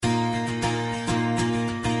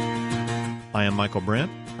I am Michael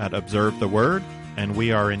Brent at Observe the Word, and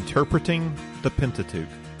we are interpreting the Pentateuch.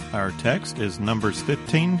 Our text is Numbers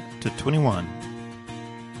 15 to 21.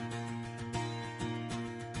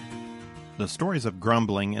 The stories of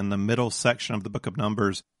grumbling in the middle section of the book of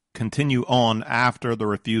Numbers continue on after the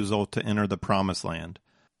refusal to enter the Promised Land.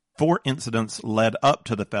 4 incidents led up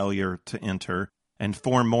to the failure to enter, and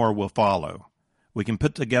 4 more will follow. We can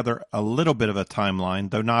put together a little bit of a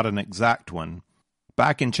timeline, though not an exact one.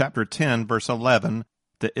 Back in chapter 10, verse 11,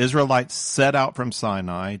 the Israelites set out from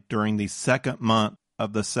Sinai during the 2nd month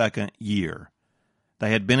of the 2nd year.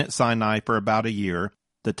 They had been at Sinai for about a year.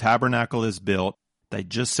 The tabernacle is built. They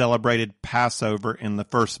just celebrated Passover in the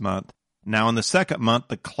 1st month. Now in the 2nd month,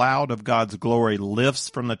 the cloud of God's glory lifts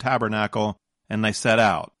from the tabernacle, and they set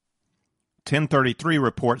out. 1033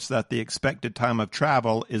 reports that the expected time of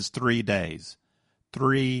travel is 3 days.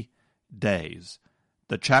 3 days.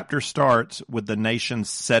 The chapter starts with the nation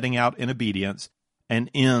setting out in obedience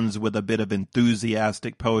and ends with a bit of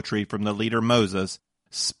enthusiastic poetry from the leader Moses,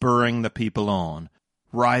 spurring the people on.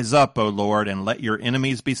 Rise up, O Lord, and let your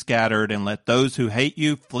enemies be scattered, and let those who hate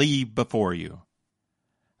you flee before you.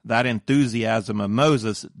 That enthusiasm of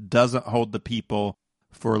Moses doesn't hold the people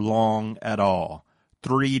for long at all.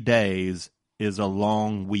 3 days is a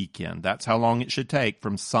long weekend. That's how long it should take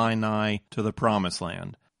from Sinai to the Promised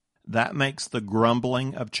Land. That makes the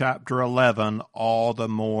grumbling of chapter 11 all the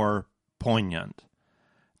more poignant.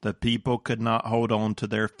 The people could not hold on to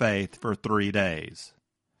their faith for 3 days.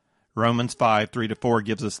 Romans 5, 3-4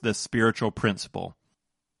 gives us this spiritual principle.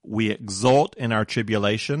 We exult in our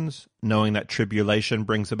tribulations, knowing that tribulation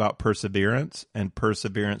brings about perseverance, and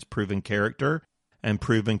perseverance proven character, and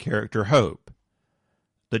proven character hope.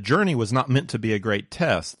 The journey was not meant to be a great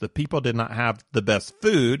test. The people did not have the best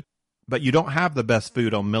food, but you don't have the best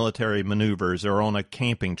food on military maneuvers or on a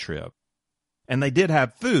camping trip. And they did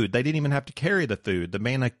have food. They didn't even have to carry the food. The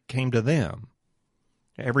manna came to them.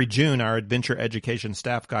 Every June, our adventure education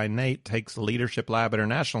staff guy, Nate, takes Leadership Lab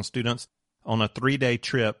International students on a 3-day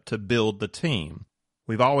trip to build the team.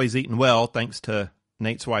 We've always eaten well, thanks to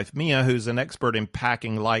Nate's wife, Mia, who's an expert in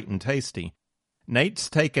packing light and tasty. Nate's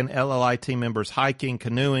taken LLI team members hiking,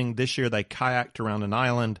 canoeing. This year, they kayaked around an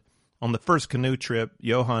island. On the first canoe trip,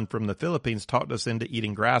 Johan from the Philippines talked us into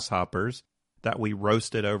eating grasshoppers that we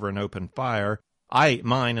roasted over an open fire. I ate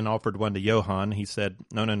mine and offered one to Johan. He said,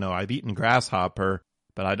 no, I've eaten grasshopper,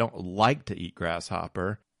 but I don't like to eat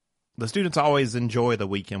grasshopper. The students always enjoy the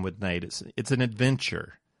weekend with Nate. It's an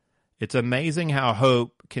adventure. It's amazing how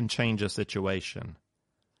hope can change a situation.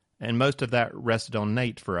 And most of that rested on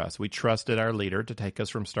Nate for us. We trusted our leader to take us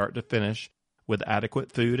from start to finish with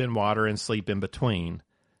adequate food and water and sleep in between.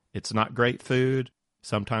 It's not great food.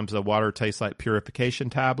 Sometimes the water tastes like purification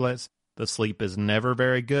tablets. The sleep is never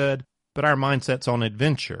very good, but our mindset's on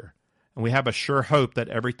adventure, and we have a sure hope that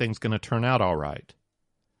everything's going to turn out all right.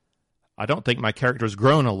 I don't think my character's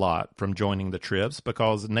grown a lot from joining the trips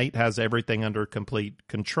because Nate has everything under complete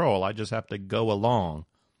control. I just have to go along.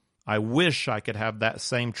 I wish I could have that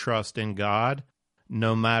same trust in God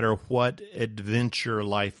no matter what adventure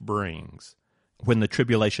life brings. When the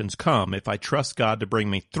tribulations come, if I trust God to bring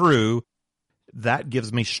me through, that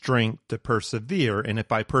gives me strength to persevere. And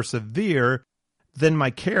if I persevere, then my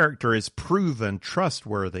character is proven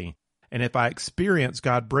trustworthy. And if I experience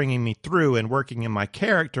God bringing me through and working in my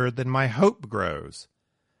character, then my hope grows.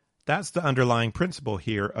 That's the underlying principle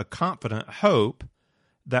here. A confident hope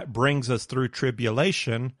that brings us through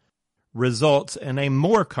tribulation results in a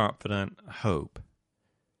more confident hope.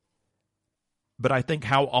 But I think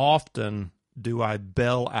how often do I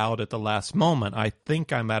bail out at the last moment? I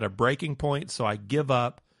think I'm at a breaking point, so I give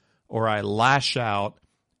up or I lash out.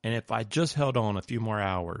 And if I just held on a few more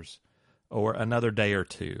hours or another day or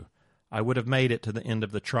two, I would have made it to the end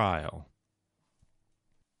of the trial.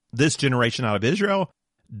 This generation out of Israel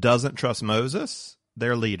doesn't trust Moses,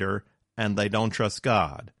 their leader, and they don't trust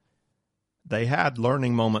God. They had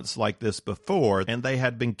learning moments like this before, and they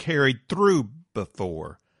had been carried through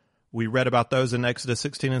before. We read about those in Exodus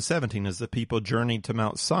 16 and 17 as the people journeyed to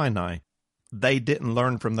Mount Sinai. They didn't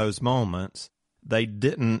learn from those moments. They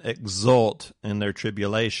didn't exult in their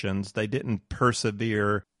tribulations. They didn't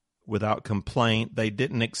persevere without complaint. They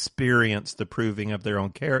didn't experience the proving of their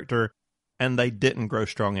own character, and they didn't grow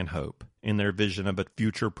strong in hope in their vision of a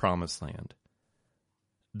future promised land.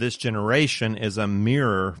 This generation is a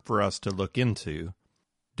mirror for us to look into.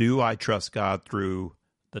 Do I trust God through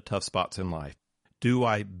the tough spots in life? Do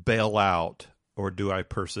I bail out or do I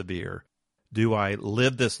persevere? Do I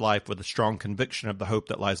live this life with a strong conviction of the hope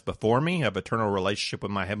that lies before me, of eternal relationship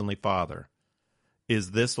with my Heavenly Father?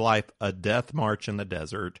 Is this life a death march in the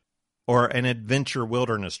desert or an adventure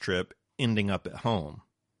wilderness trip ending up at home.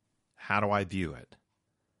 How do I view it?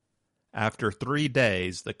 After 3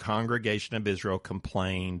 days, the congregation of Israel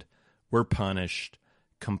complained, were punished,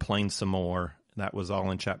 complained some more. That was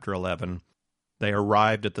all in chapter 11. They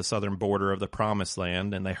arrived at the southern border of the Promised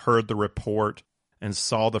Land, and they heard the report and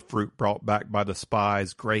saw the fruit brought back by the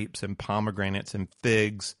spies, grapes and pomegranates and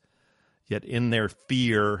figs. Yet in their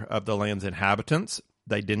fear of the land's inhabitants,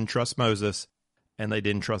 they didn't trust Moses and they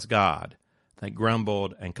didn't trust God. They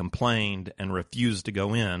grumbled and complained and refused to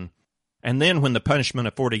go in. And then when the punishment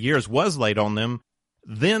of 40 years was laid on them,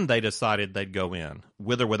 then they decided they'd go in,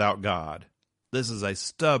 with or without God. This is a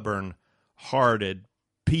stubborn-hearted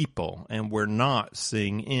people, and we're not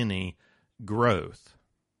seeing any growth.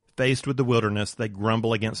 Faced with the wilderness, they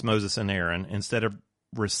grumble against Moses and Aaron instead of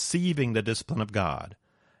receiving the discipline of God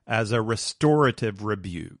as a restorative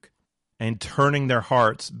rebuke and turning their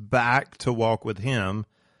hearts back to walk with Him.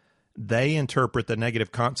 They interpret the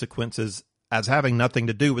negative consequences as having nothing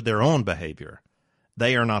to do with their own behavior.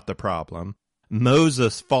 They are not the problem.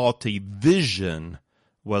 Moses' faulty vision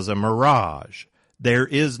was a mirage. There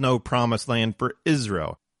is no promised land for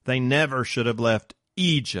Israel. They never should have left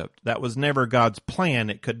Egypt. That was never God's plan.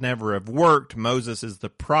 It could never have worked. Moses is the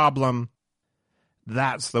problem.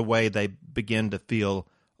 That's the way they begin to feel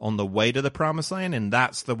on the way to the promised land, and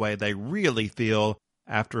that's the way they really feel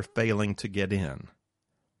after failing to get in.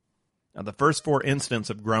 Now, the first 4 incidents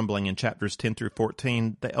of grumbling in chapters 10 through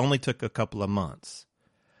 14, they only took a couple of months.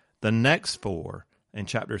 The next 4, in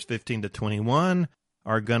chapters 15 to 21,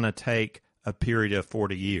 are going to take a period of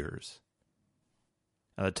 40 years.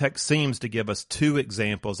 Now, the text seems to give us 2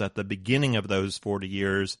 examples at the beginning of those 40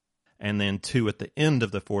 years and then 2 at the end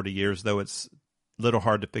of the 40 years, though it's a little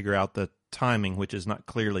hard to figure out the timing, which is not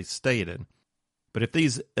clearly stated. But if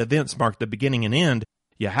these events mark the beginning and end,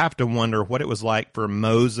 you have to wonder what it was like for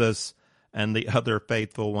Moses and the other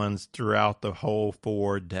faithful ones throughout the whole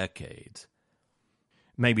 4 decades.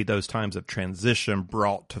 Maybe those times of transition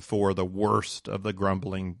brought to fore the worst of the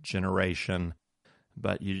grumbling generation,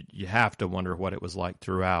 but you have to wonder what it was like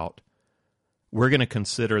throughout. We're going to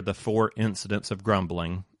consider the 4 incidents of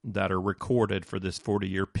grumbling that are recorded for this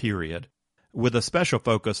 40-year period, with a special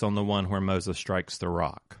focus on the one where Moses strikes the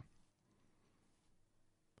rock.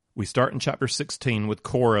 We start in chapter 16 with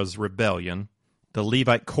Korah's rebellion. The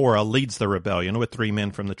Levite Korah leads the rebellion with 3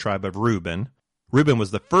 men from the tribe of Reuben. Reuben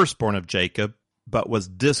was the firstborn of Jacob, but was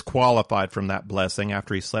disqualified from that blessing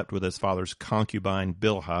after he slept with his father's concubine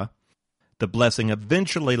Bilhah. The blessing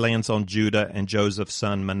eventually lands on Judah and Joseph's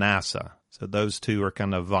son Manasseh. So those 2 are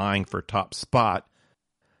kind of vying for top spot.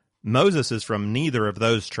 Moses is from neither of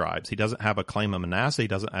those tribes. He doesn't have a claim of Manasseh. He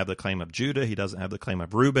doesn't have the claim of Judah. He doesn't have the claim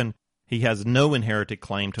of Reuben. He has no inherited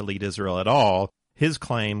claim to lead Israel at all. His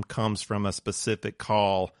claim comes from a specific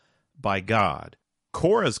call by God.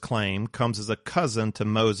 Korah's claim comes as a cousin to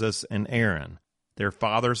Moses and Aaron. Their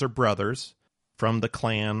fathers are brothers from the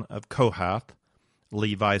clan of Kohath,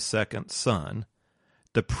 Levi's second son.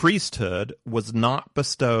 The priesthood was not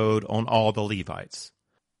bestowed on all the Levites,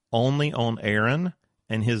 only on Aaron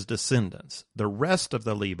and his descendants. The rest of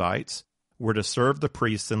the Levites were to serve the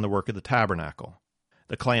priests in the work of the tabernacle.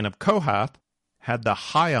 The clan of Kohath had the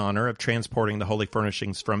high honor of transporting the holy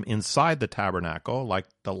furnishings from inside the tabernacle, like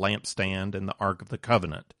the lampstand and the Ark of the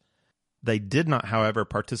Covenant. They did not, however,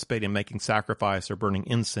 participate in making sacrifice or burning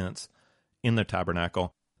incense in the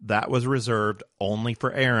tabernacle. That was reserved only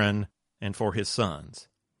for Aaron and for his sons.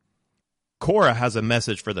 Korah has a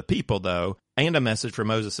message for the people, though, and a message for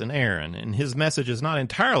Moses and Aaron, and his message is not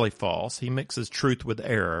entirely false. He mixes truth with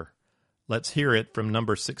error. Let's hear it from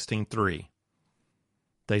Numbers 16:3.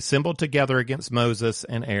 They assembled together against Moses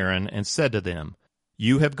and Aaron and said to them,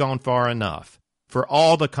 "You have gone far enough, for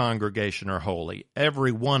all the congregation are holy,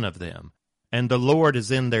 every one of them, and the Lord is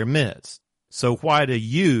in their midst. So why do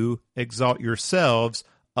you exalt yourselves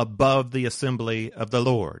above the assembly of the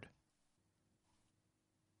Lord?"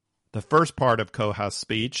 The first part of Kohath's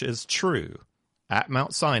speech is true. At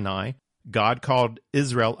Mount Sinai, God called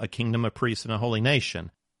Israel a kingdom of priests and a holy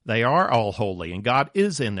nation. They are all holy, and God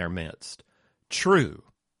is in their midst. True.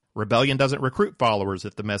 Rebellion doesn't recruit followers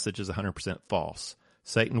if the message is 100% false.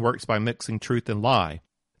 Satan works by mixing truth and lie.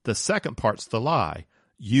 The second part's the lie.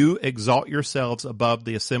 You exalt yourselves above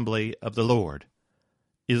the assembly of the Lord.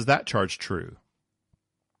 Is that charge true?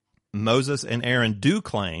 Moses and Aaron do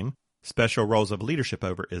claim special roles of leadership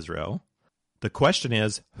over Israel. The question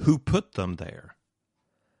is, who put them there?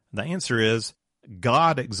 The answer is,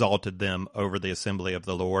 God exalted them over the assembly of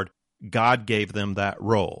the Lord. God gave them that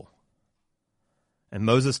role. And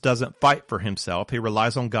Moses doesn't fight for himself. He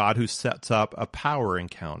relies on God, who sets up a power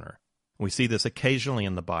encounter. We see this occasionally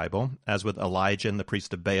in the Bible, as with Elijah and the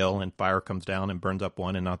priest of Baal, and fire comes down and burns up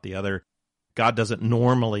one and not the other. God doesn't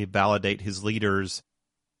normally validate his leaders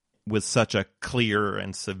with such a clear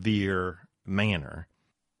and severe manner.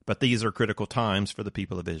 But these are critical times for the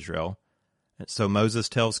people of Israel. So Moses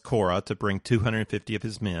tells Korah to bring 250 of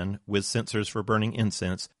his men with censers for burning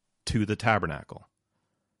incense to the tabernacle.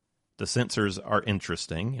 The censers are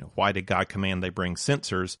interesting. Why did God command they bring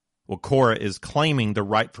censers? Well, Korah is claiming the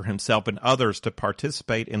right for himself and others to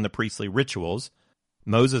participate in the priestly rituals.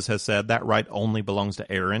 Moses has said that right only belongs to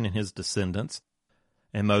Aaron and his descendants.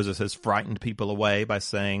 And Moses has frightened people away by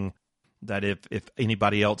saying that if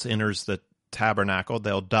anybody else enters the tabernacle,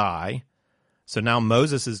 they'll die. So now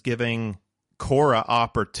Moses is giving Korah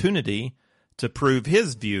opportunity to prove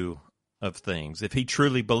his view of things. If he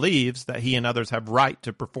truly believes that he and others have right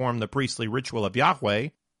to perform the priestly ritual of Yahweh,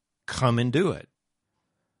 come and do it.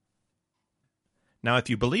 Now,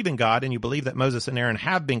 if you believe in God and you believe that Moses and Aaron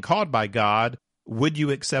have been called by God, would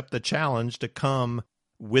you accept the challenge to come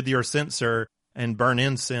with your censer and burn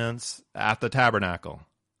incense at the tabernacle?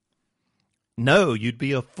 No, you'd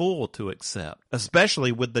be a fool to accept,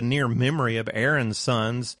 especially with the near memory of Aaron's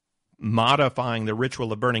sons modifying the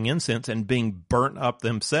ritual of burning incense and being burnt up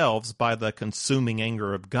themselves by the consuming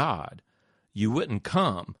anger of God. You wouldn't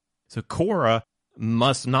come. So Korah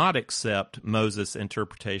must not accept Moses'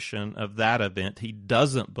 interpretation of that event. He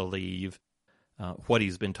doesn't believe what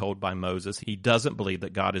he's been told by Moses. He doesn't believe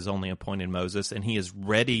that God has only appointed Moses, and he is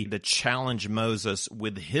ready to challenge Moses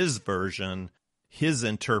with his version, his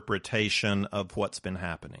interpretation of what's been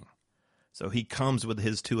happening. So he comes with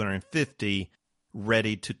his 250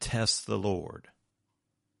 ready to test the Lord.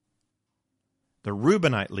 The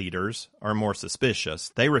Reubenite leaders are more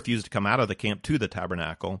suspicious. They refuse to come out of the camp to the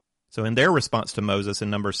tabernacle. So in their response to Moses in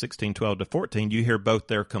Numbers 16:12-14, you hear both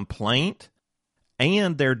their complaint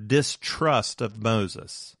and their distrust of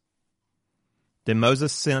Moses. Then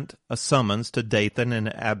Moses sent a summons to Dathan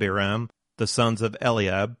and Abiram, the sons of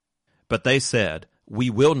Eliab, but they said, "We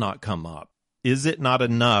will not come up. Is it not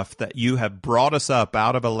enough that you have brought us up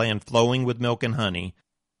out of a land flowing with milk and honey,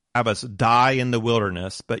 have us die in the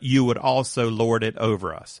wilderness, but you would also lord it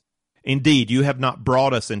over us? Indeed, you have not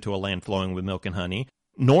brought us into a land flowing with milk and honey,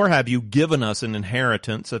 nor have you given us an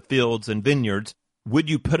inheritance of fields and vineyards. Would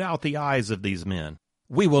you put out the eyes of these men?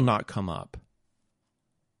 We will not come up."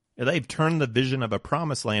 They've turned the vision of a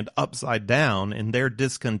promised land upside down. In their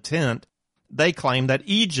discontent, they claim that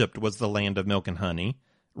Egypt was the land of milk and honey,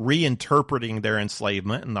 reinterpreting their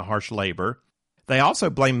enslavement and the harsh labor. They also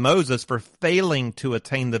blame Moses for failing to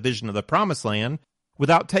attain the vision of the promised land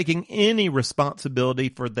without taking any responsibility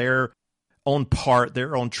for their own part,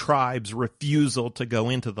 their own tribe's refusal to go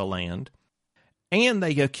into the land. And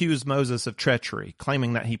they accuse Moses of treachery,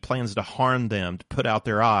 claiming that he plans to harm them, to put out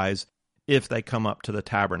their eyes if they come up to the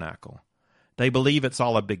tabernacle. They believe it's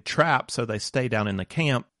all a big trap, so they stay down in the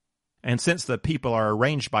camp. And since the people are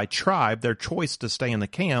arranged by tribe, their choice to stay in the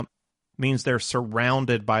camp means they're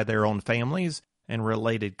surrounded by their own families and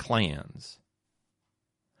related clans.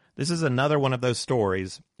 This is another one of those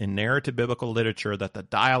stories in narrative biblical literature that the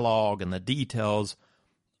dialogue and the details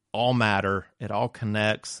all matter. It all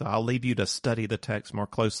connects. I'll leave you to study the text more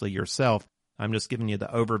closely yourself. I'm just giving you the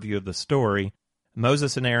overview of the story.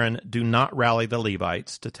 Moses and Aaron do not rally the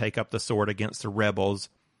Levites to take up the sword against the rebels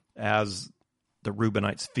as the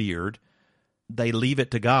Reubenites feared. They leave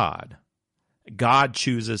it to God. God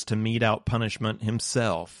chooses to mete out punishment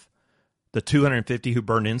himself. The 250 who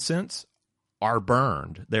burned incense are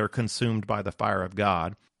burned. They're consumed by the fire of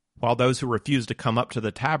God, while those who refuse to come up to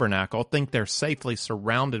the tabernacle think they're safely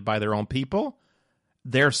surrounded by their own people.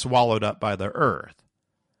 They're swallowed up by the earth.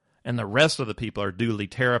 And the rest of the people are duly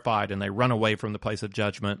terrified, and they run away from the place of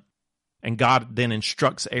judgment. And God then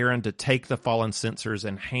instructs Aaron to take the fallen censers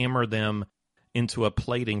and hammer them into a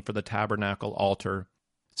plating for the tabernacle altar.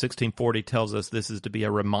 1640 tells us this is to be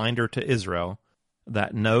a reminder to Israel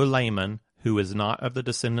that no layman who is not of the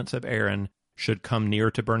descendants of Aaron should come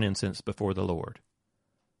near to burn incense before the Lord.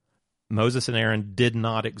 Moses and Aaron did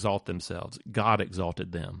not exalt themselves. God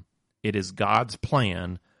exalted them. It is God's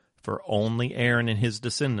plan for only Aaron and his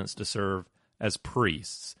descendants to serve as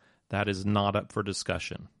priests. That is not up for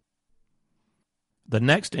discussion. The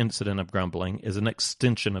next incident of grumbling is an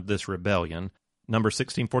extension of this rebellion. Number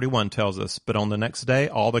 1641 tells us, "But on the next day,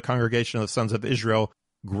 all the congregation of the sons of Israel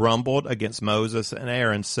grumbled against Moses and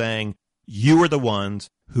Aaron, saying, 'You are the ones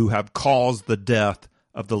who have caused the death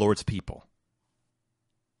of the Lord's people.'"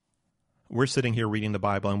 We're sitting here reading the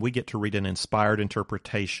Bible, and we get to read an inspired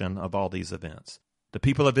interpretation of all these events. The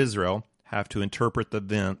people of Israel have to interpret the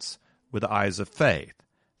events with eyes of faith.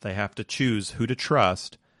 They have to choose who to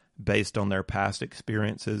trust based on their past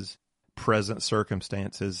experiences, present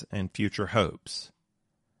circumstances, and future hopes.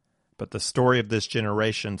 But the story of this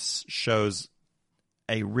generation shows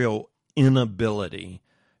a real inability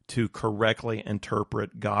to correctly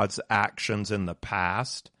interpret God's actions in the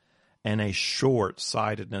past and a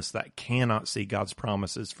short-sightedness that cannot see God's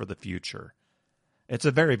promises for the future. It's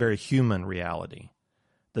a very, very human reality.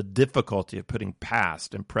 The difficulty of putting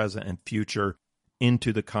past and present and future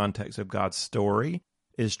into the context of God's story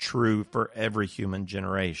is true for every human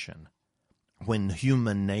generation. When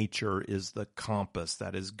human nature is the compass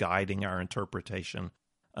that is guiding our interpretation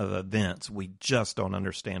of events, we just don't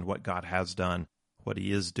understand what God has done, what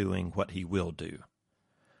he is doing, what he will do.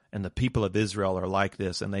 And the people of Israel are like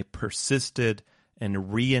this, and they persisted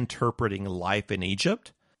in reinterpreting life in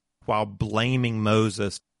Egypt while blaming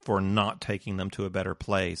Moses for not taking them to a better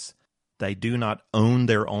place. They do not own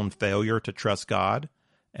their own failure to trust God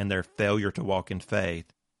and their failure to walk in faith.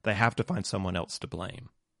 They have to find someone else to blame.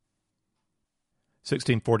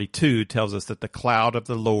 1642 tells us that the cloud of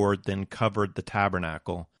the Lord then covered the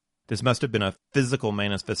tabernacle. This must have been a physical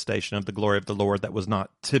manifestation of the glory of the Lord that was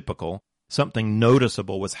not typical. Something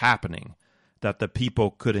noticeable was happening that the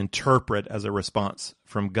people could interpret as a response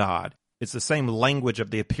from God. It's the same language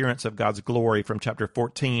of the appearance of God's glory from chapter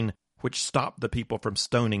 14, which stopped the people from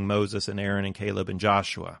stoning Moses and Aaron and Caleb and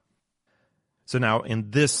Joshua. So now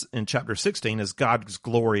in chapter 16, as God's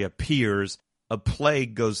glory appears, a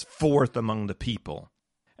plague goes forth among the people.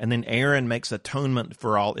 And then Aaron makes atonement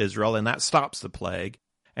for all Israel, and that stops the plague.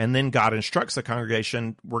 And then God instructs the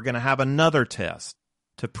congregation, we're going to have another test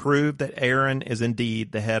to prove that Aaron is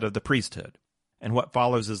indeed the head of the priesthood. And what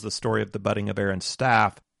follows is the story of the budding of Aaron's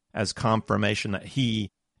staff as confirmation that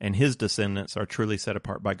he and his descendants are truly set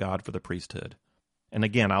apart by God for the priesthood. And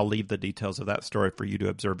again, I'll leave the details of that story for you to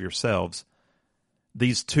observe yourselves.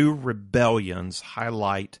 These two rebellions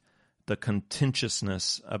highlight the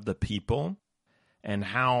contentiousness of the people and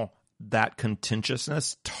how that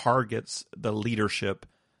contentiousness targets the leadership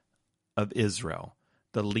of Israel.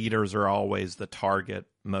 The leaders are always the target.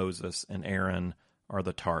 Moses and Aaron are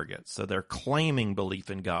the target. So they're claiming belief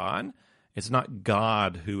in God. It's not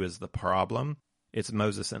God who is the problem. It's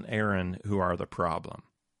Moses and Aaron who are the problem.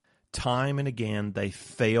 Time and again, they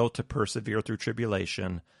fail to persevere through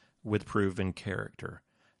tribulation with proven character.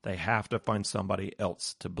 They have to find somebody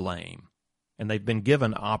else to blame. And they've been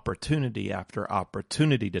given opportunity after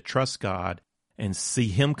opportunity to trust God and see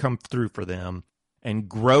him come through for them and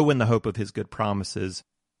grow in the hope of his good promises,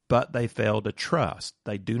 but they fail to trust.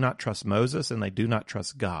 They do not trust Moses and they do not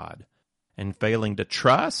trust God. And failing to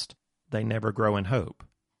trust, they never grow in hope.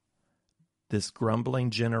 This grumbling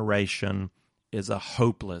generation is a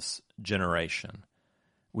hopeless generation.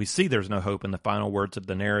 We see there's no hope in the final words of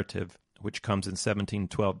the narrative, which comes in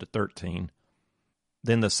 17:12-13.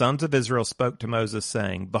 Then the sons of Israel spoke to Moses,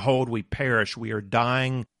 saying, Behold, we perish, we are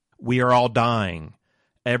dying, we are all dying.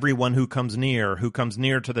 Everyone who comes near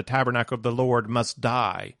to the tabernacle of the Lord must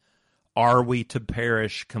die. Are we to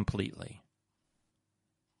perish completely?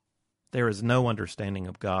 There is no understanding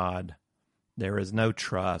of God. There is no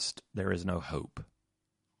trust. There is no hope.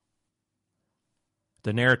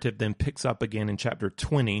 The narrative then picks up again in chapter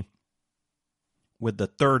 20 with the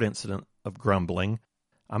third incident of grumbling.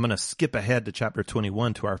 I'm going to skip ahead to chapter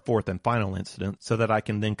 21 to our fourth and final incident so that I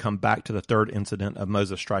can then come back to the third incident of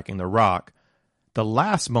Moses striking the rock. The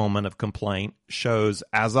last moment of complaint shows,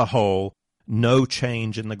 as a whole, no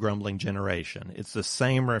change in the grumbling generation. It's the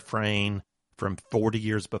same refrain from 40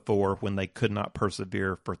 years before when they could not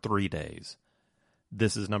persevere for 3 days.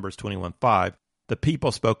 This is Numbers 21:5. The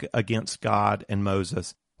people spoke against God and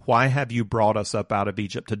Moses. Why have you brought us up out of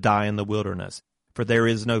Egypt to die in the wilderness? For there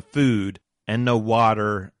is no food and no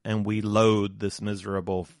water, and we loathe this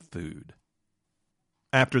miserable food.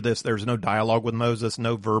 After this, there's no dialogue with Moses,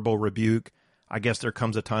 no verbal rebuke. I guess there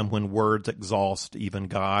comes a time when words exhaust even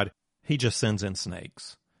God. He just sends in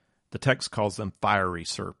snakes. The text calls them fiery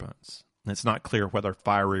serpents. It's not clear whether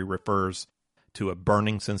fiery refers to a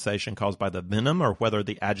burning sensation caused by the venom or whether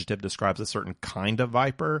the adjective describes a certain kind of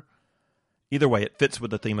viper. Either way, it fits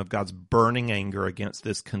with the theme of God's burning anger against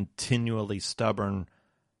this continually stubborn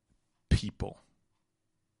people.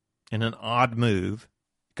 In an odd move,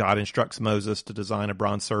 God instructs Moses to design a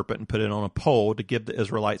bronze serpent and put it on a pole to give the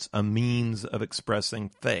Israelites a means of expressing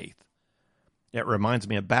faith. It reminds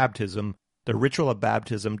me of baptism. The ritual of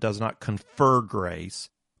baptism does not confer grace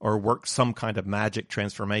or work some kind of magic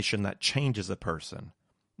transformation that changes a person,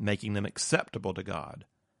 making them acceptable to God.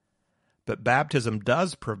 But baptism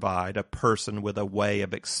does provide a person with a way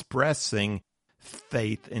of expressing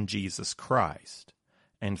faith in Jesus Christ.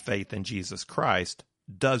 And faith in Jesus Christ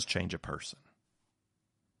does change a person.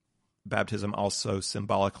 baptism also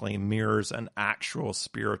symbolically mirrors an actual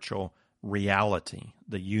spiritual reality,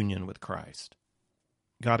 the union with Christ.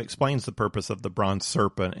 God explains the purpose of the bronze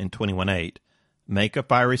serpent in 21:8. Make a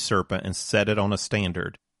fiery serpent and set it on a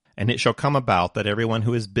standard, and it shall come about that everyone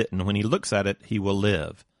who is bitten, when he looks at it, he will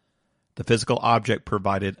live. The physical object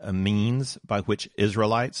provided a means by which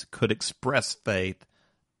Israelites could express faith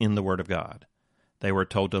in the Word of God. They were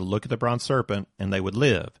told to look at the bronze serpent and they would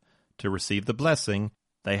live. To receive the blessing,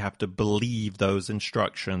 they have to believe those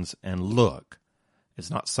instructions and look.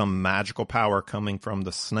 It's not some magical power coming from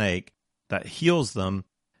the snake that heals them.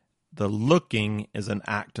 The looking is an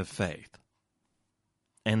act of faith.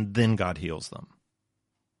 And then God heals them.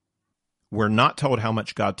 We're not told how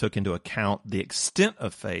much God took into account the extent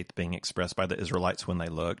of faith being expressed by the Israelites when they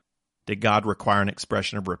looked. Did God require an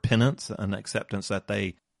expression of repentance, an acceptance that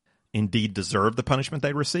they indeed deserved the punishment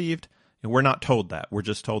they received? And we're not told that. We're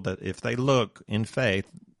just told that if they look in faith,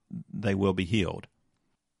 they will be healed.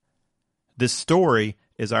 This story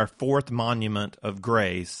is our fourth monument of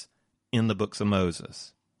grace in the books of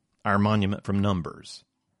Moses, our monument from Numbers.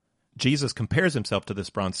 Jesus compares himself to this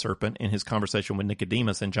bronze serpent in his conversation with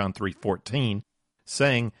Nicodemus in John 3:14,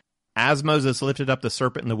 saying, "As Moses lifted up the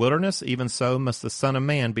serpent in the wilderness, even so must the Son of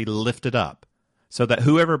Man be lifted up, so that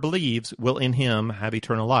whoever believes will in him have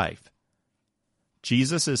eternal life."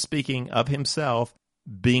 Jesus is speaking of himself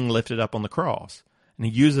being lifted up on the cross, and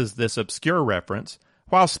he uses this obscure reference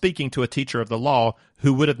while speaking to a teacher of the law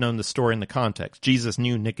who would have known the story in the context. Jesus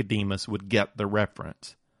knew Nicodemus would get the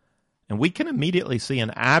reference. And we can immediately see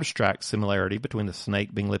an abstract similarity between the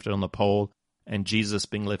snake being lifted on the pole and Jesus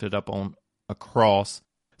being lifted up on a cross,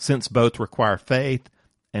 since both require faith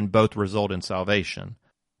and both result in salvation.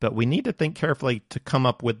 But we need to think carefully to come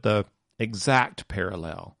up with the exact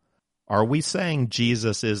parallel. Are we saying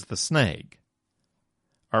Jesus is the snake?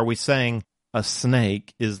 Are we saying a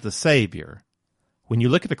snake is the Savior? When you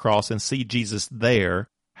look at the cross and see Jesus there,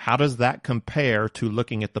 how does that compare to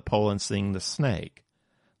looking at the pole and seeing the snake?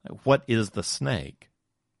 What is the snake?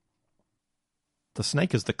 The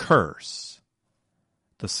snake is the curse.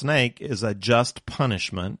 The snake is a just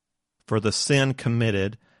punishment for the sin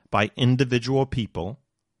committed by individual people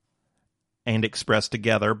and expressed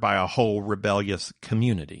together by a whole rebellious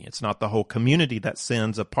community. It's not the whole community that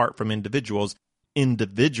sins apart from individuals.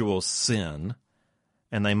 Individuals sin,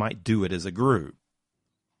 and they might do it as a group.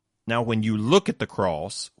 Now, when you look at the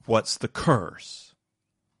cross, what's the curse?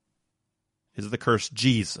 Is the curse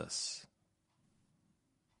Jesus?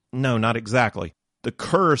 No, not exactly. The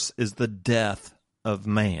curse is the death of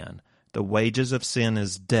man. The wages of sin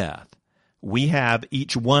is death. We have,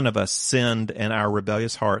 each one of us, sinned in our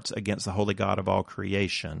rebellious hearts against the holy God of all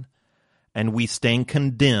creation, and we stand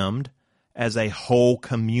condemned as a whole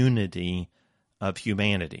community of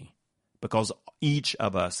humanity because each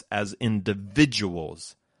of us as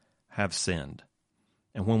individuals have sinned.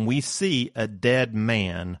 And when we see a dead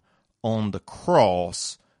man on the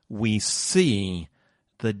cross, we see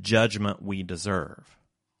the judgment we deserve.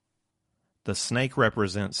 The snake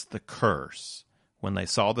represents the curse. When they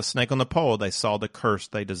saw the snake on the pole, they saw the curse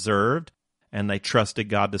they deserved, and they trusted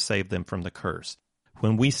God to save them from the curse.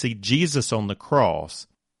 When we see Jesus on the cross,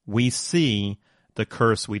 we see the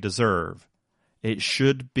curse we deserve. It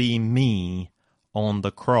should be me on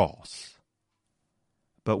the cross.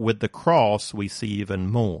 But with the cross, we see even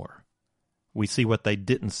more. We see what they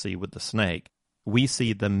didn't see with the snake. We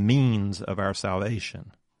see the means of our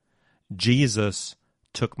salvation. Jesus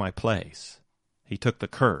took my place. He took the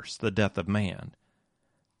curse, the death of man.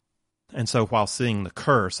 And so while seeing the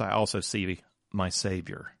curse, I also see my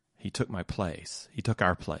Savior. He took my place. He took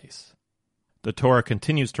our place. The Torah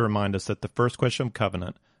continues to remind us that the first question of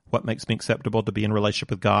covenant, what makes me acceptable to be in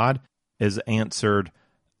relationship with God, is answered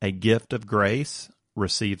a gift of grace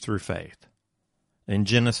received through faith. In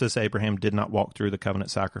Genesis, Abraham did not walk through the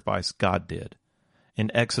covenant sacrifice. God did.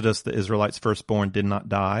 In Exodus, the Israelites' firstborn did not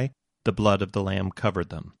die. The blood of the lamb covered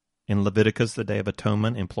them. In Leviticus, the Day of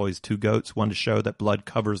Atonement employs 2 goats, one to show that blood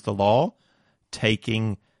covers the law,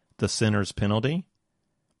 taking the sinner's penalty,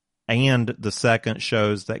 and the second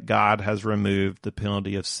shows that God has removed the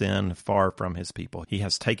penalty of sin far from his people. He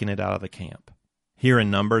has taken it out of the camp. Here in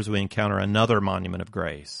Numbers, we encounter another monument of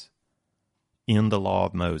grace in the law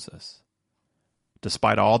of Moses.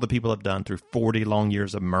 Despite all the people have done through 40 long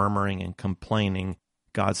years of murmuring and complaining,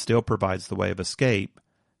 God still provides the way of escape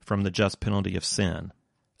from the just penalty of sin.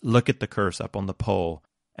 Look at the curse up on the pole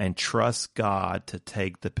and trust God to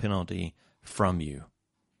take the penalty from you.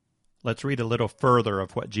 Let's read a little further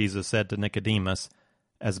of what Jesus said to Nicodemus.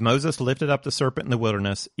 As Moses lifted up the serpent in the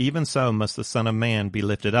wilderness, even so must the Son of Man be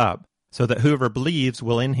lifted up, so that whoever believes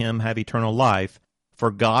will in him have eternal life. For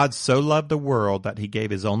God so loved the world that he gave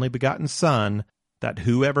his only begotten Son, that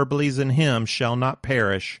whoever believes in him shall not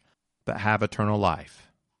perish, but have eternal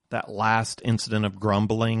life. That last incident of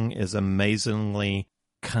grumbling is amazingly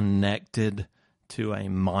connected to a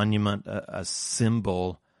monument, a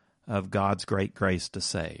symbol of God's great grace to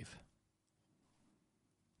save.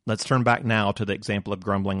 Let's turn back now to the example of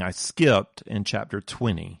grumbling I skipped in chapter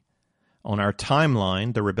 20. On our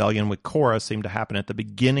timeline, the rebellion with Korah seemed to happen at the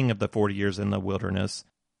beginning of the 40 years in the wilderness.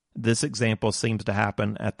 This example seems to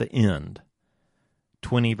happen at the end.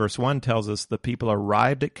 20 verse 1 tells us the people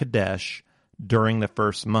arrived at Kadesh during the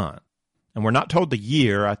first month. And we're not told the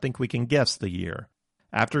year. I think we can guess the year.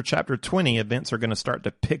 After chapter 20, events are going to start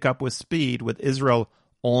to pick up with speed, with Israel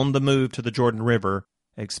on the move to the Jordan River,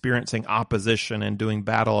 experiencing opposition and doing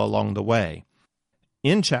battle along the way.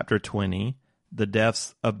 In chapter 20, the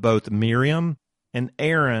deaths of both Miriam and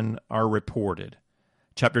Aaron are reported.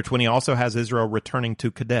 Chapter 20 also has Israel returning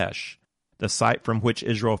to Kadesh, the site from which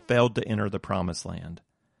Israel failed to enter the Promised Land.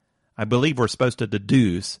 I believe we're supposed to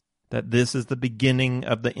deduce that this is the beginning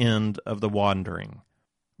of the end of the wandering.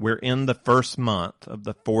 We're in the first month of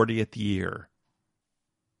the 40th year.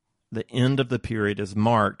 The end of the period is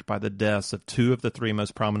marked by the deaths of two of the three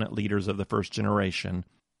most prominent leaders of the first generation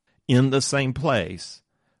in the same place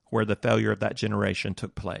where the failure of that generation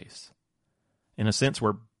took place. In a sense,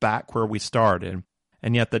 we're back where we started,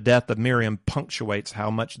 and yet the death of Miriam punctuates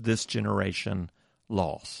how much this generation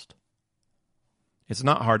lost. It's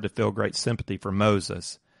not hard to feel great sympathy for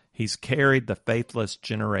Moses. He's carried the faithless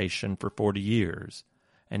generation for 40 years,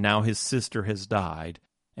 and now his sister has died,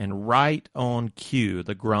 and right on cue,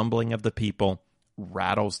 the grumbling of the people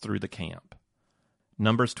rattles through the camp.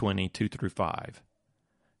 Numbers 20, 2-5.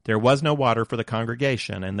 There was no water for the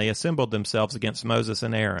congregation, and they assembled themselves against Moses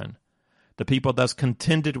and Aaron. The people thus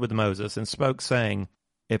contended with Moses and spoke, saying,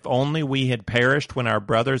 If only we had perished when our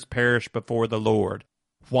brothers perished before the Lord.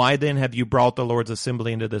 Why then have you brought the Lord's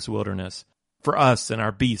assembly into this wilderness, for us and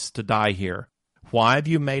our beasts to die here? Why have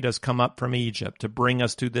you made us come up from Egypt to bring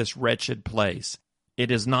us to this wretched place? It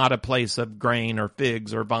is not a place of grain or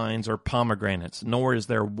figs or vines or pomegranates, nor is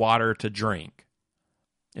there water to drink.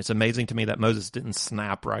 It's amazing to me that Moses didn't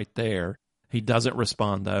snap right there. He doesn't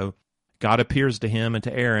respond, though. God appears to him and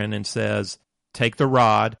to Aaron and says, Take the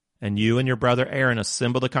rod, and you and your brother Aaron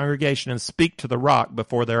assemble the congregation and speak to the rock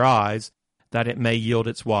before their eyes, that it may yield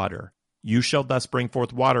its water. You shall thus bring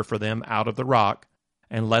forth water for them out of the rock,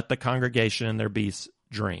 and let the congregation and their beasts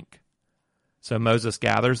drink. So Moses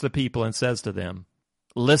gathers the people and says to them,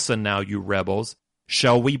 Listen now, you rebels,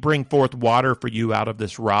 shall we bring forth water for you out of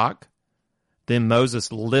this rock? Then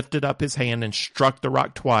Moses lifted up his hand and struck the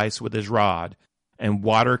rock twice with his rod, and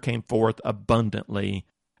water came forth abundantly,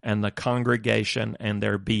 and the congregation and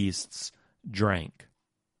their beasts drank.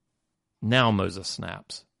 Now Moses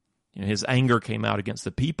snaps. His anger came out against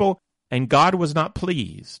the people, and God was not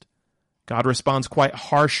pleased. God responds quite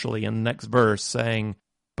harshly in the next verse, saying,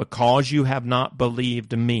 Because you have not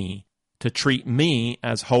believed me, to treat me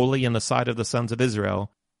as holy in the sight of the sons of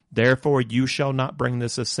Israel, therefore you shall not bring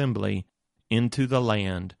this assembly into the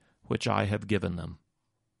land which I have given them.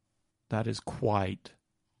 That is quite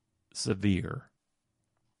severe.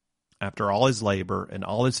 After all his labor and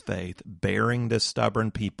all his faith, bearing this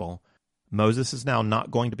stubborn people, Moses is now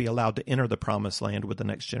not going to be allowed to enter the promised land with the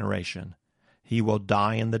next generation. He will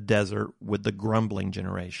die in the desert with the grumbling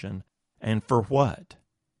generation. And for what?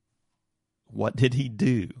 What did he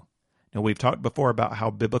do? Now, we've talked before about how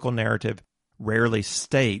biblical narrative rarely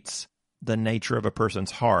states the nature of a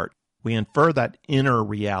person's heart. We infer that inner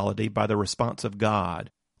reality by the response of God,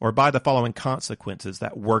 or by the following consequences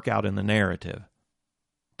that work out in the narrative.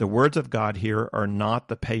 The words of God here are not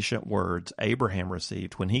the patient words Abraham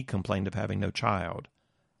received when he complained of having no child.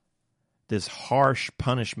 This harsh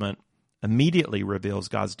punishment immediately reveals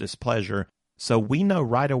God's displeasure, so we know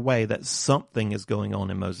right away that something is going on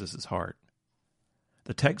in Moses' heart.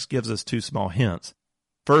 The text gives us two small hints.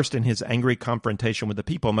 First, in his angry confrontation with the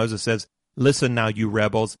people, Moses says, Listen now, you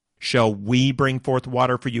rebels, shall we bring forth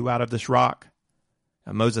water for you out of this rock?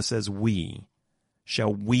 And Moses says, we.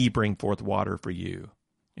 Shall we bring forth water for you?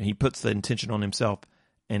 And he puts the intention on himself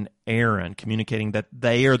and Aaron, communicating that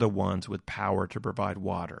they are the ones with power to provide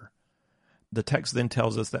water. The text then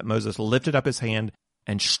tells us that Moses lifted up his hand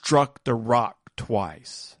and struck the rock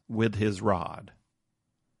twice with his rod.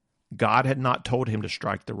 God had not told him to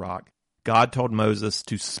strike the rock. God told Moses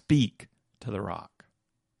to speak to the rock.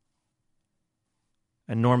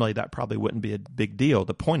 And normally that probably wouldn't be a big deal.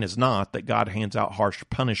 The point is not that God hands out harsh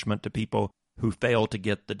punishment to people who fail to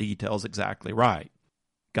get the details exactly right.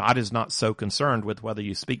 God is not so concerned with whether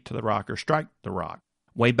you speak to the rock or strike the rock.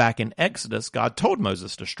 Way back in Exodus, God told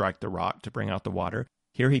Moses to strike the rock to bring out the water.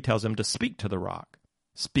 Here he tells him to speak to the rock.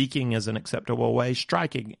 Speaking is an acceptable way.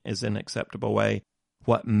 Striking is an acceptable way.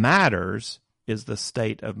 What matters is the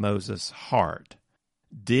state of Moses' heart.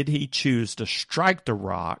 Did he choose to strike the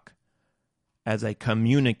rock as a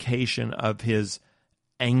communication of his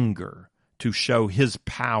anger, to show his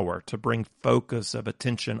power, to bring focus of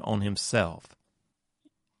attention on himself?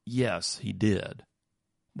 Yes, he did.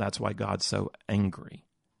 That's why God's so angry.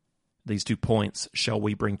 These 2 points, shall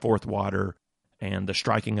we bring forth water, and the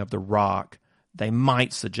striking of the rock, they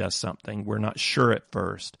might suggest something. We're not sure at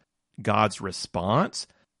first. God's response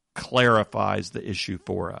clarifies the issue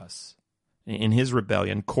for us. In his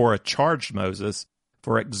rebellion, Korah charged Moses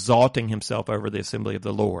for exalting himself over the assembly of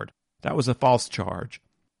the Lord. That was a false charge.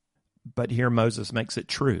 But here Moses makes it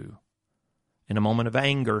true. In a moment of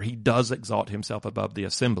anger, he does exalt himself above the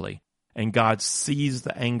assembly, and God sees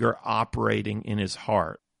the anger operating in his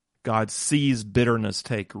heart. God sees bitterness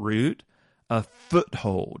take root. A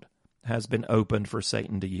foothold has been opened for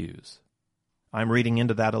Satan to use. I'm reading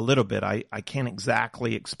into that a little bit. I can't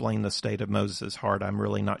exactly explain the state of Moses' heart. I'm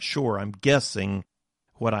really not sure. I'm guessing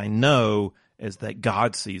what I know is that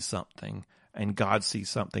God sees something, and God sees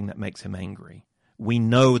something that makes him angry. We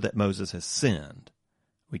know that Moses has sinned.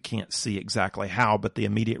 We can't see exactly how, but the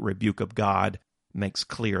immediate rebuke of God makes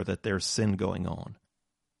clear that there's sin going on.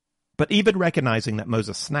 But even recognizing that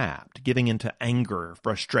Moses snapped, giving into anger,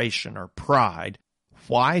 frustration, or pride,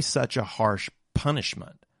 why such a harsh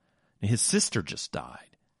punishment? His sister just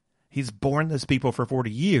died. He's borne this people for 40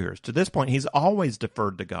 years. To this point, he's always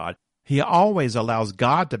deferred to God. He always allows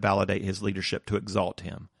God to validate his leadership, to exalt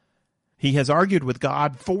him. He has argued with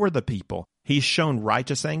God for the people. He's shown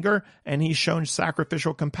righteous anger, and he's shown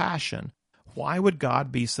sacrificial compassion. Why would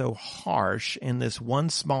God be so harsh in this one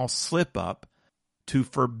small slip-up to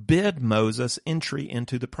forbid Moses entry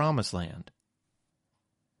into the promised land?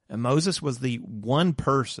 And Moses was the one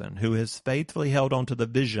person who has faithfully held on to the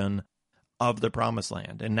vision of the promised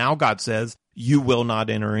land. And now God says, you will not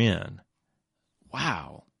enter in.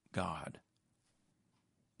 Wow, God.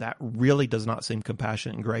 That really does not seem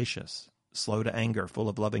compassionate and gracious, slow to anger, full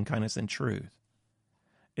of loving kindness and truth.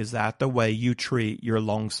 Is that the way you treat your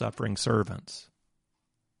long-suffering servants?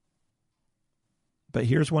 But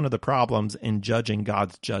here's one of the problems in judging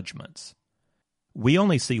God's judgments. We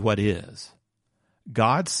only see what is.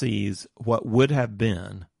 God sees what would have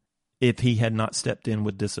been if he had not stepped in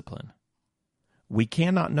with discipline. We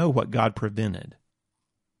cannot know what God prevented.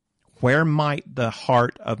 Where might the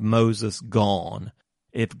heart of Moses gone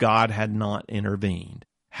if God had not intervened?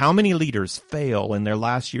 How many leaders fail in their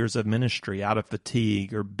last years of ministry out of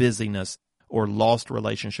fatigue or busyness or lost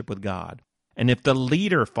relationship with God? And if the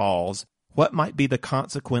leader falls, what might be the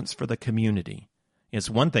consequence for the community? It's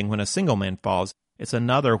one thing when a single man falls. It's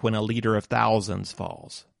another when a leader of thousands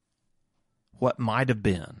falls. What might have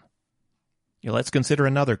been? Let's consider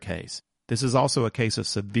another case. This is also a case of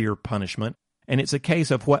severe punishment, and it's a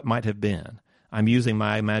case of what might have been. I'm using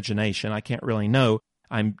my imagination. I can't really know.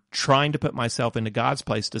 I'm trying to put myself into God's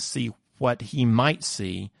place to see what he might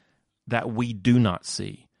see that we do not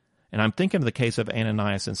see. And I'm thinking of the case of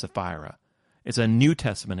Ananias and Sapphira. It's a New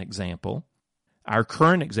Testament example. Our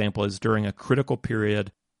current example is during a critical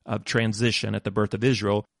period of transition at the birth of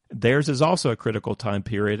Israel. Theirs is also a critical time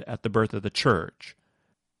period at the birth of the church.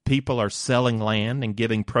 People are selling land and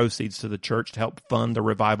giving proceeds to the church to help fund the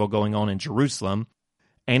revival going on in Jerusalem.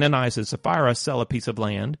 Ananias and Sapphira sell a piece of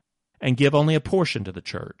land and give only a portion to the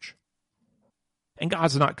church. And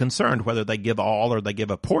God's not concerned whether they give all or they give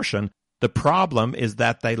a portion. The problem is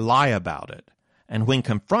that they lie about it. And when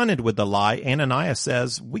confronted with the lie, Ananias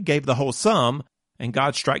says, we gave the whole sum, and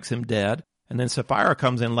God strikes him dead. And then Sapphira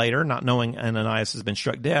comes in later, not knowing Ananias has been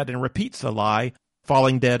struck dead, and repeats the lie,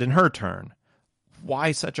 falling dead in her turn.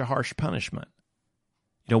 Why such a harsh punishment?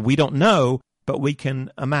 We don't know, but we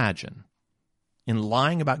can imagine. In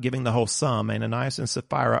lying about giving the whole sum, Ananias and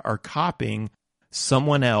Sapphira are copying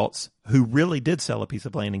someone else who really did sell a piece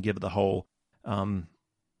of land and give the whole, and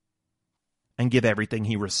give everything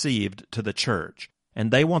he received to the church.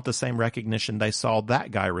 And they want the same recognition they saw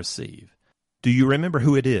that guy receive. Do you remember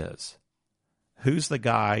who it is? Who's the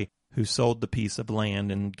guy who sold the piece of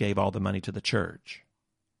land and gave all the money to the church?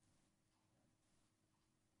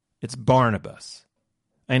 It's Barnabas.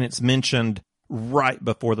 And it's mentioned right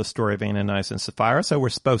before the story of Ananias and Sapphira, so we're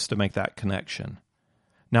supposed to make that connection.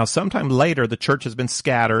 Now, sometime later, the church has been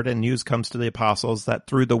scattered, and news comes to the apostles that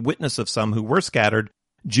through the witness of some who were scattered,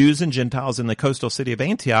 Jews and Gentiles in the coastal city of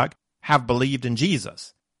Antioch have believed in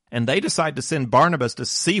Jesus. And they decide to send Barnabas to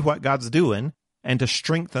see what God's doing and to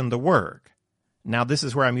strengthen the work. Now, this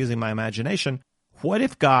is where I'm using my imagination. What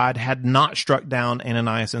if God had not struck down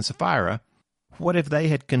Ananias and Sapphira? What if they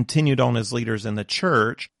had continued on as leaders in the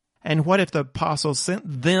church? And what if the apostles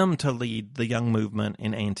sent them to lead the young movement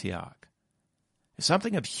in Antioch?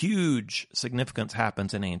 Something of huge significance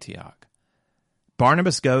happens in Antioch.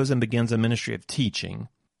 Barnabas goes and begins a ministry of teaching.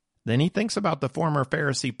 Then he thinks about the former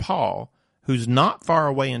Pharisee Paul, who's not far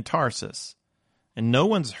away in Tarsus. And no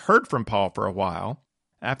one's heard from Paul for a while.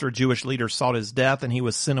 After Jewish leaders sought his death and he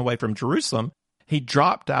was sent away from Jerusalem, he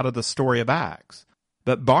dropped out of the story of Acts.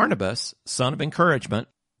 But Barnabas, son of encouragement,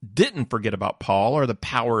 didn't forget about Paul or the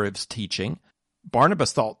power of his teaching.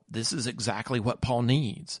 Barnabas thought, this is exactly what Paul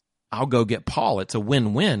needs. I'll go get Paul. It's a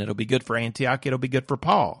win-win. It'll be good for Antioch. It'll be good for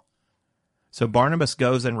Paul. So Barnabas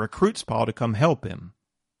goes and recruits Paul to come help him.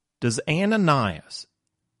 Does Ananias,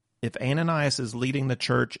 if Ananias is leading the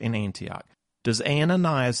church in Antioch, does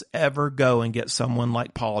Ananias ever go and get someone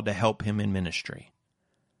like Paul to help him in ministry?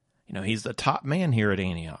 You know, he's the top man here at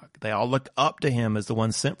Antioch. They all look up to him as the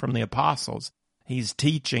one sent from the apostles. He's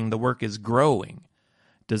teaching. The work is growing.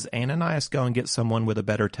 Does Ananias go and get someone with a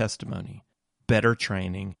better testimony, better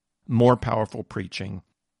training, more powerful preaching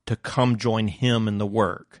to come join him in the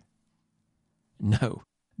work? No,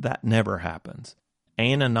 that never happens.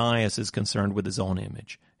 Ananias is concerned with his own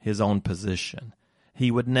image, his own position. He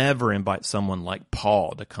would never invite someone like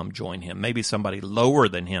Paul to come join him, maybe somebody lower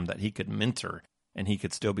than him that he could mentor and he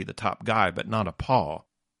could still be the top guy, but not a Paul.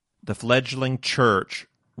 The fledgling church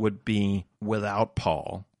would be without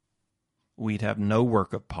Paul. We'd have no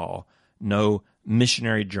work of Paul, no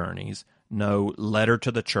missionary journeys, no letter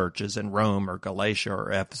to the churches in Rome or Galatia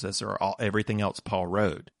or Ephesus or everything else Paul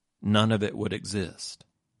wrote. None of it would exist.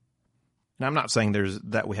 And I'm not saying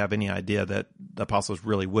that we have any idea that the apostles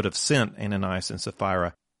really would have sent Ananias and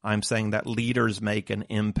Sapphira. I'm saying that leaders make an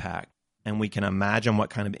impact, and we can imagine what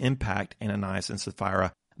kind of impact Ananias and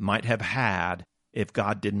Sapphira might have had if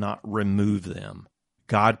God did not remove them.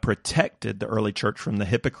 God protected the early church from the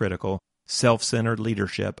hypocritical, self-centered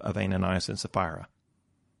leadership of Ananias and Sapphira.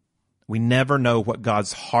 We never know what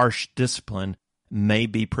God's harsh discipline may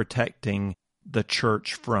be protecting the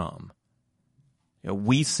church from. You know,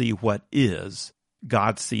 we see what is,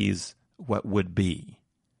 God sees what would be.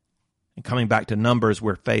 And coming back to Numbers,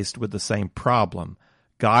 we're faced with the same problem.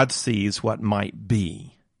 God sees what might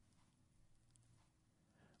be.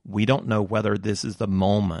 We don't know whether this is the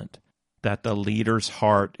moment that the leader's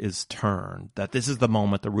heart is turned, that this is the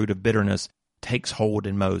moment the root of bitterness takes hold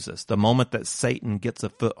in Moses, the moment that Satan gets a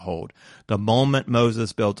foothold, the moment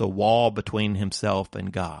Moses builds a wall between himself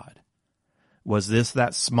and God. Was this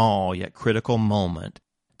that small yet critical moment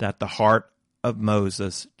that the heart of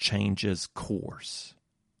Moses changes course?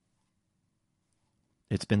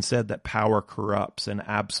 It's been said that power corrupts and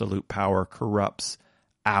absolute power corrupts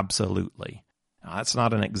absolutely. Now, that's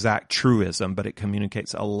not an exact truism, but it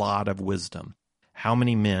communicates a lot of wisdom. How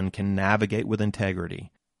many men can navigate with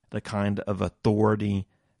integrity the kind of authority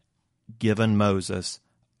given Moses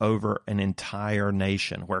over an entire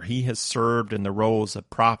nation where he has served in the roles of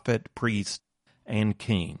prophet, priest, and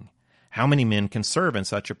king? How many men can serve in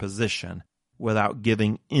such a position without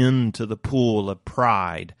giving in to the pool of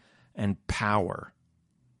pride and power?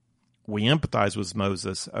 We empathize with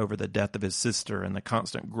Moses over the death of his sister and the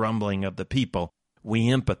constant grumbling of the people. We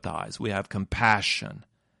empathize. We have compassion.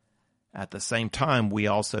 At the same time, we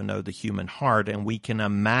also know the human heart, and we can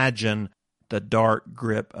imagine the dark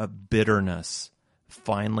grip of bitterness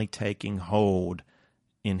finally taking hold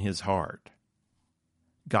in his heart.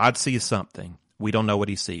 God sees something. We don't know what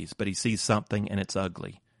he sees, but he sees something, and it's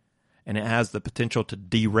ugly. And it has the potential to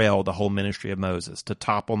derail the whole ministry of Moses, to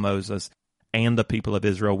topple Moses and the people of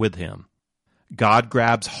Israel with him. God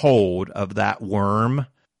grabs hold of that worm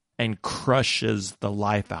and crushes the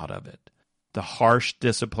life out of it. The harsh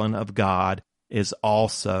discipline of God is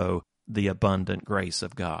also the abundant grace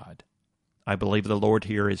of God. I believe the Lord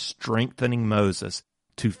here is strengthening Moses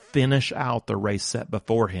to finish out the race set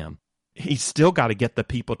before him. He's still got to get the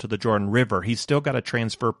people to the Jordan River. He's still got to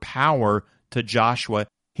transfer power to Joshua.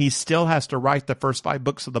 He still has to write the first 5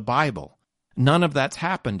 books of the Bible. None of that's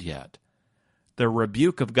happened yet. The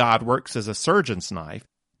rebuke of God works as a surgeon's knife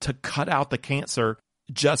to cut out the cancer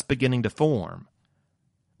just beginning to form,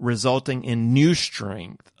 resulting in new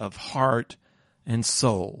strength of heart and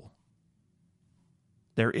soul.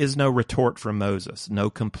 There is no retort from Moses, no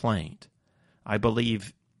complaint. I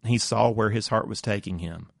believe he saw where his heart was taking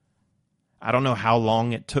him. I don't know how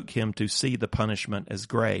long it took him to see the punishment as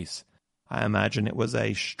grace. I imagine it was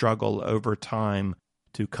a struggle over time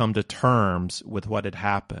to come to terms with what had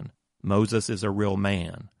happened. Moses is a real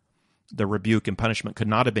man. The rebuke and punishment could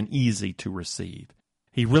not have been easy to receive.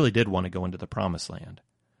 He really did want to go into the promised land.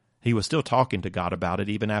 He was still talking to God about it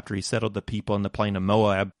even after he settled the people in the plain of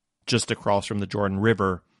Moab just across from the Jordan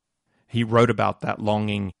River. He wrote about that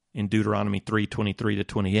longing in Deuteronomy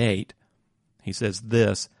 3:23-28. He says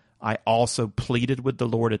this, I also pleaded with the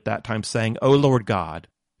Lord at that time, saying, O Lord God,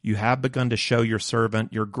 you have begun to show your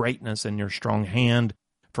servant your greatness and your strong hand.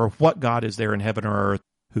 For what God is there in heaven or earth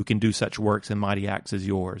who can do such works and mighty acts as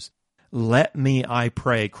yours? Let me, I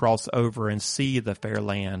pray, cross over and see the fair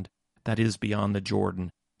land that is beyond the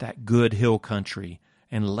Jordan, that good hill country,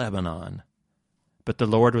 and Lebanon. But the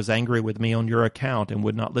Lord was angry with me on your account and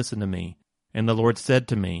would not listen to me. And the Lord said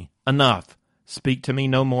to me, Enough, speak to me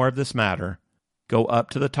no more of this matter. Go up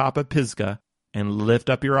to the top of Pisgah, and lift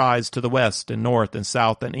up your eyes to the west and north and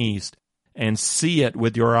south and east, and see it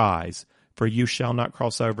with your eyes, for you shall not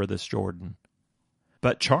cross over this Jordan.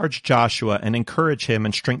 But charge Joshua and encourage him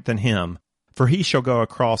and strengthen him, for he shall go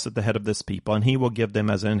across at the head of this people, and he will give them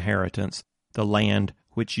as an inheritance the land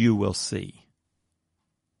which you will see.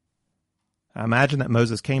 I imagine that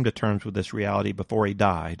Moses came to terms with this reality before he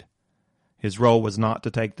died. His role was not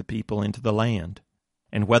to take the people into the land.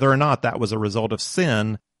 And whether or not that was a result of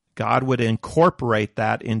sin, God would incorporate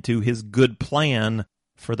that into his good plan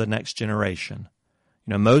for the next generation.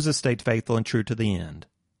 Moses stayed faithful and true to the end.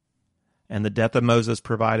 And the death of Moses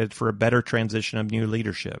provided for a better transition of new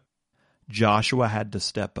leadership. Joshua had to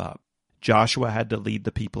step up. Joshua had to lead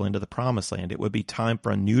the people into the promised land. It would be time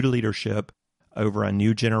for a new leadership over a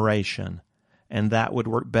new generation. And that would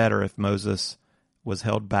work better if Moses was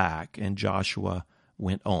held back and Joshua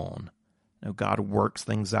went on. God works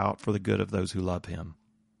things out for the good of those who love him,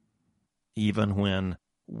 even when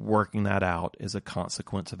working that out is a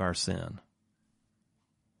consequence of our sin.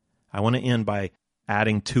 I want to end by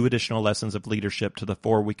adding 2 additional lessons of leadership to the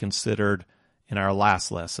 4 we considered in our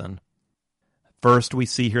last lesson. First, we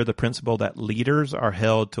see here the principle that leaders are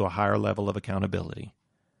held to a higher level of accountability.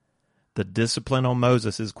 The discipline on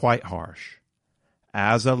Moses is quite harsh.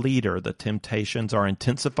 As a leader, the temptations are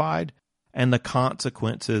intensified and the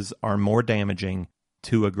consequences are more damaging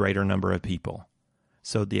to a greater number of people.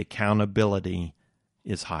 So the accountability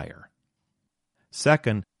is higher.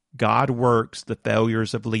 Second, God works the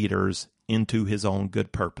failures of leaders into his own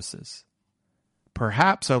good purposes.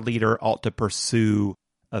 Perhaps a leader ought to pursue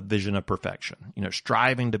a vision of perfection,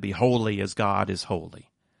 striving to be holy as God is holy.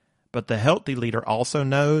 But the healthy leader also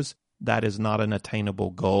knows that is not an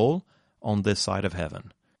attainable goal on this side of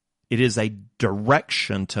heaven. It is a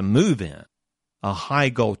direction to move in, a high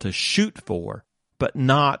goal to shoot for, but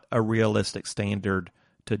not a realistic standard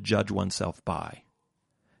to judge oneself by.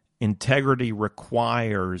 Integrity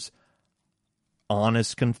requires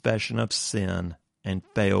honest confession of sin and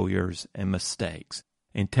failures and mistakes.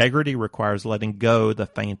 Integrity requires letting go the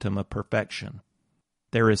phantom of perfection.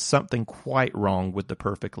 There is something quite wrong with the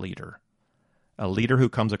perfect leader. A leader who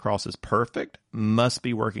comes across as perfect must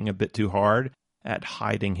be working a bit too hard at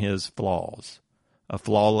hiding his flaws. A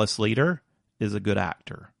flawless leader is a good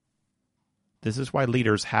actor. This is why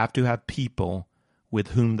leaders have to have people with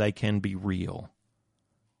whom they can be real.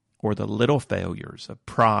 Or the little failures of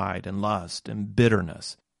pride and lust and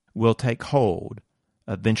bitterness will take hold,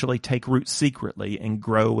 eventually take root secretly and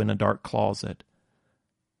grow in a dark closet,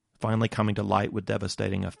 finally coming to light with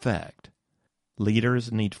devastating effect.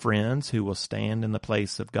 Leaders need friends who will stand in the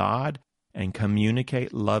place of God and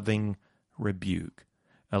communicate loving rebuke.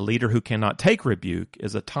 A leader who cannot take rebuke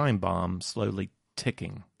is a time bomb slowly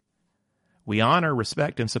ticking. We honor,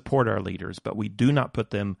 respect, and support our leaders, but we do not put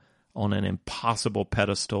them on an impossible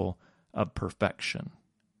pedestal of perfection.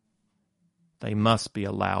 They must be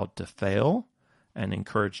allowed to fail and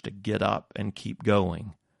encouraged to get up and keep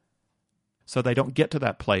going. So they don't get to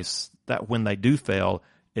that place that when they do fail,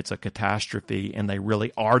 it's a catastrophe and they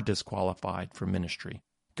really are disqualified for ministry.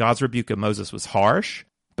 God's rebuke of Moses was harsh,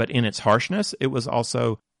 but in its harshness, it was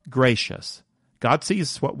also gracious. God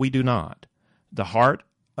sees what we do not. The heart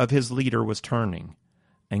of his leader was turning,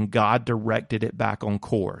 and God directed it back on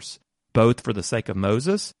course, both for the sake of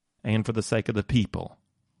Moses and for the sake of the people.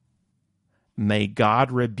 May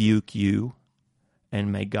God rebuke you,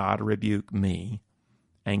 and may God rebuke me,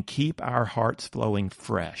 and keep our hearts flowing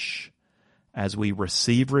fresh as we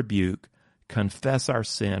receive rebuke, confess our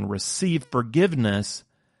sin, receive forgiveness,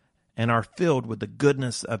 and are filled with the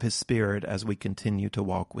goodness of his Spirit as we continue to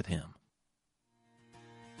walk with him.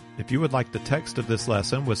 If you would like the text of this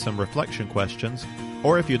lesson with some reflection questions,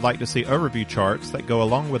 or if you'd like to see overview charts that go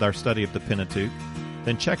along with our study of the Pentateuch,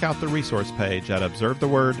 then check out the resource page at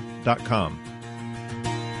observetheword.com.